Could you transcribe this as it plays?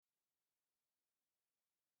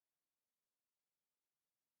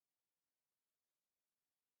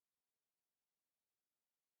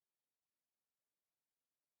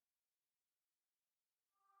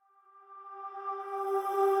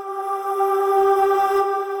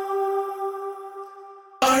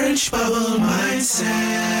Orange Bubble Mindset.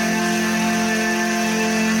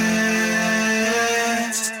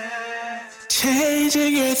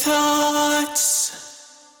 Changing your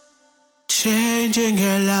thoughts, changing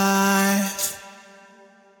your life.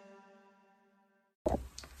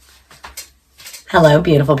 Hello,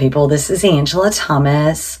 beautiful people. This is Angela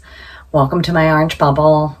Thomas. Welcome to my Orange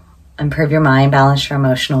Bubble. Improve your mind, balance your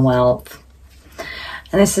emotional wealth.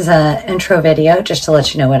 And this is an intro video just to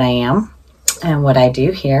let you know what I am and what I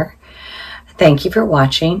do here. Thank you for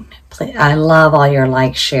watching. I love all your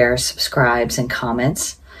likes, shares, subscribes, and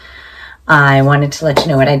comments. I wanted to let you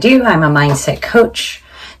know what I do. I'm a mindset coach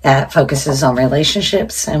that focuses on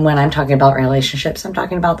relationships. And when I'm talking about relationships, I'm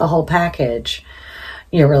talking about the whole package.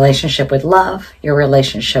 Your relationship with love, your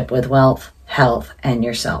relationship with wealth, health, and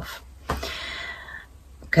yourself.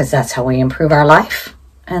 Because that's how we improve our life,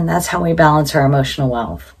 and that's how we balance our emotional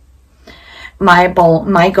wealth. My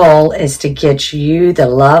goal is to get you the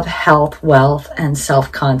love, health, wealth, and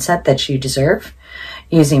self-concept that you deserve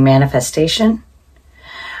using manifestation.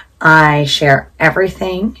 I share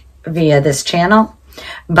everything via this channel,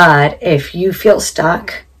 but if you feel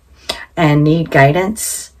stuck and need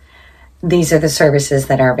guidance, these are the services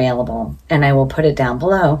that are available, and I will put it down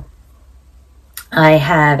below. I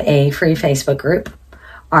have a free Facebook group,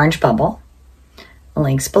 Orange Bubble,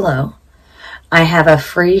 links below. I have a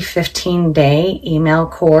free 15-day email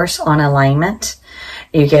course on alignment.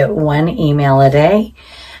 You get one email a day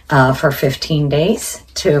for 15 days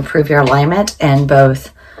to improve your alignment and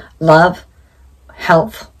both love,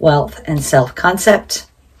 health, wealth, and self-concept.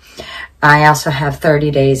 I also have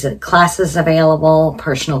 30 days of classes available,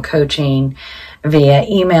 personal coaching via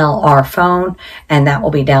email or phone, and that will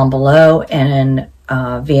be down below and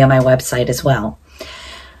via my website as well.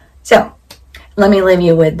 So let me leave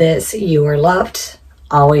you with this. You are loved.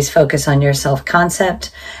 Always focus on your self-concept.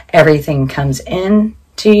 Everything comes in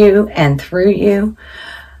to you and through you.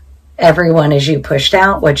 Everyone is you pushed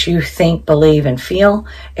out. What you think, believe, and feel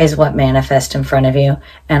is what manifests in front of you.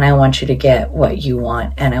 And I want you to get what you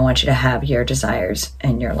want. And I want you to have your desires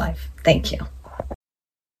in your life. Thank you.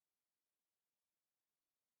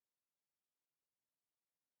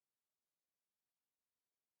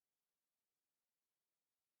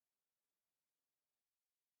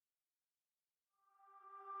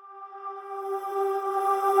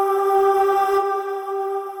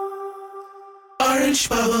 Orange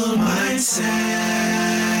Bubble Mindset.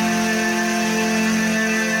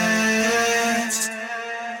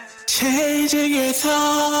 Changing your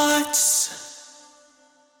thoughts,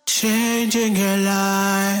 changing your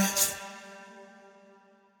life.